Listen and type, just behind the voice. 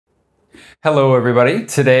Hello everybody.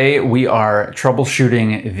 Today we are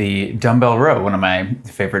troubleshooting the dumbbell row, one of my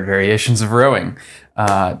favorite variations of rowing.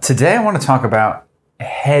 Today I want to talk about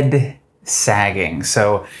head sagging.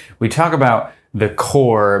 So we talk about the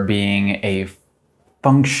core being a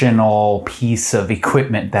functional piece of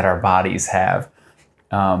equipment that our bodies have.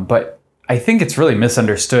 But I think it's really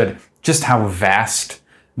misunderstood just how vast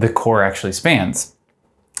the core actually spans.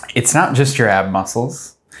 It's not just your ab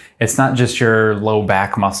muscles. It's not just your low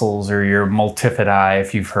back muscles or your multifidi,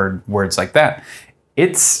 if you've heard words like that.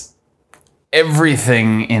 It's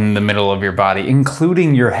everything in the middle of your body,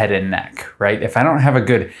 including your head and neck, right? If I don't have a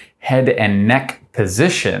good head and neck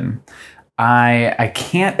position, I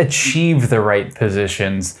can't achieve the right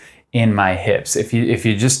positions in my hips. If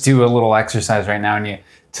you just do a little exercise right now and you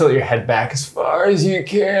tilt your head back as far as you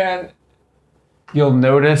can, you'll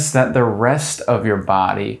notice that the rest of your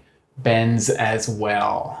body bends as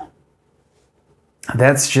well.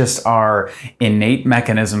 That's just our innate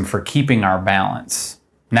mechanism for keeping our balance.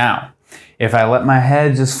 Now, if I let my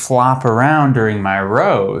head just flop around during my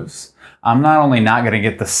rows, I'm not only not going to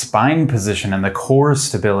get the spine position and the core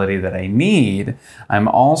stability that I need, I'm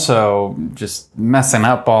also just messing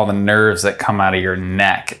up all the nerves that come out of your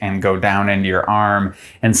neck and go down into your arm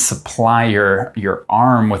and supply your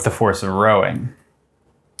arm with the force of rowing.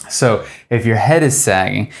 So if your head is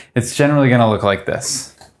sagging, it's generally going to look like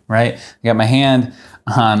this, right? I got my hand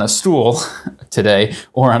on a stool today,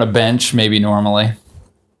 or on a bench maybe normally,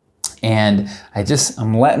 and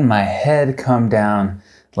I'm letting my head come down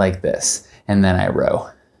like this, and then I row.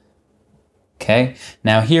 Okay,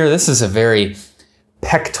 now here, this is a very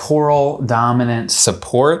pectoral dominant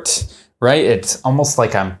support, right? It's almost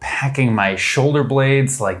like I'm packing my shoulder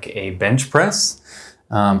blades like a bench press.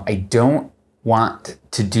 I don't want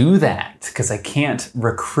to do that because I can't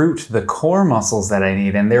recruit the core muscles that I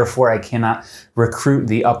need, and therefore I cannot recruit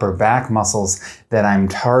the upper back muscles that I'm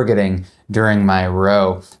targeting during my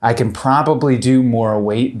row. I can probably do more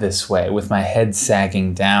weight this way with my head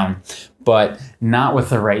sagging down, but not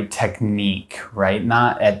with the right technique, right?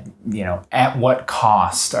 Not at what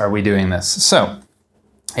cost are we doing this? So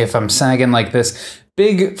if I'm sagging like this,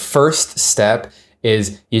 big first step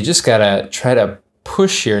is you just gotta try to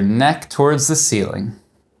push your neck towards the ceiling,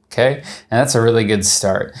 okay? And that's a really good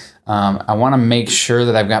start. I wanna make sure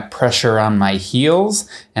that I've got pressure on my heels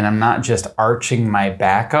and I'm not just arching my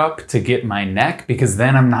back up to get my neck, because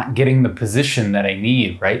then I'm not getting the position that I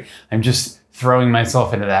need, right? I'm just throwing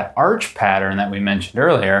myself into that arch pattern that we mentioned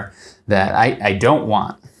earlier that I don't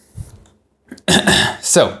want.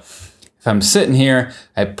 So if I'm sitting here,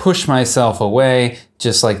 I push myself away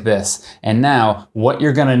just like this. And now what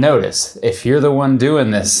you're gonna notice, if you're the one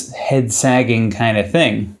doing this head sagging kind of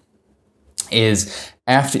thing, is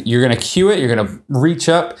after you're gonna cue it, you're gonna reach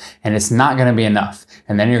up and it's not gonna be enough.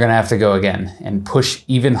 And then you're gonna have to go again and push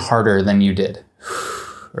even harder than you did,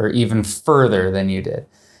 or even further than you did.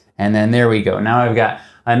 And then there we go. Now I've got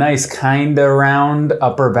a nice kind of round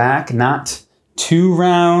upper back, not too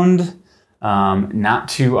round, not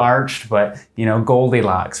too arched, but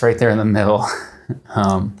Goldilocks right there in the middle.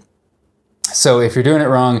 So if you're doing it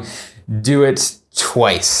wrong, do it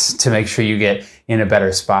twice to make sure you get in a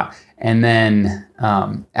better spot. And then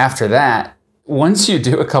after that, once you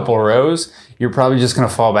do a couple rows, you're probably just going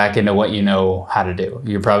to fall back into what you know how to do.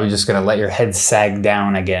 You're probably just going to let your head sag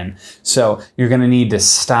down again. So you're going to need to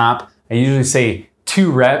stop. I usually say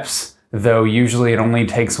 2 reps, though usually it only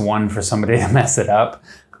takes 1 for somebody to mess it up.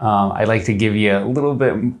 I like to give you a little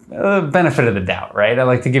bit benefit of the doubt, right? I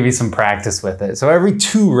like to give you some practice with it. So every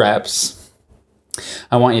 2 reps,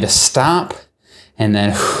 I want you to stop and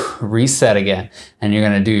then reset again. And you're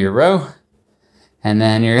gonna do your row, and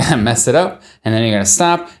then you're gonna mess it up, and then you're gonna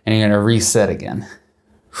stop, and you're gonna reset again.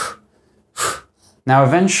 Now,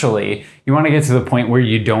 eventually, you want to get to the point where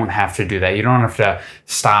you don't have to do that. You don't have to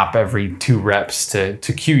stop every 2 reps to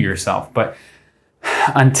cue yourself. But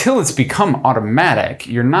until it's become automatic,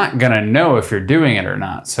 you're not going to know if you're doing it or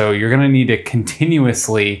not. So you're going to need to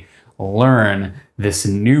continuously learn this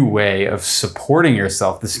new way of supporting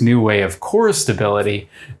yourself, this new way of core stability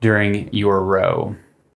during your row.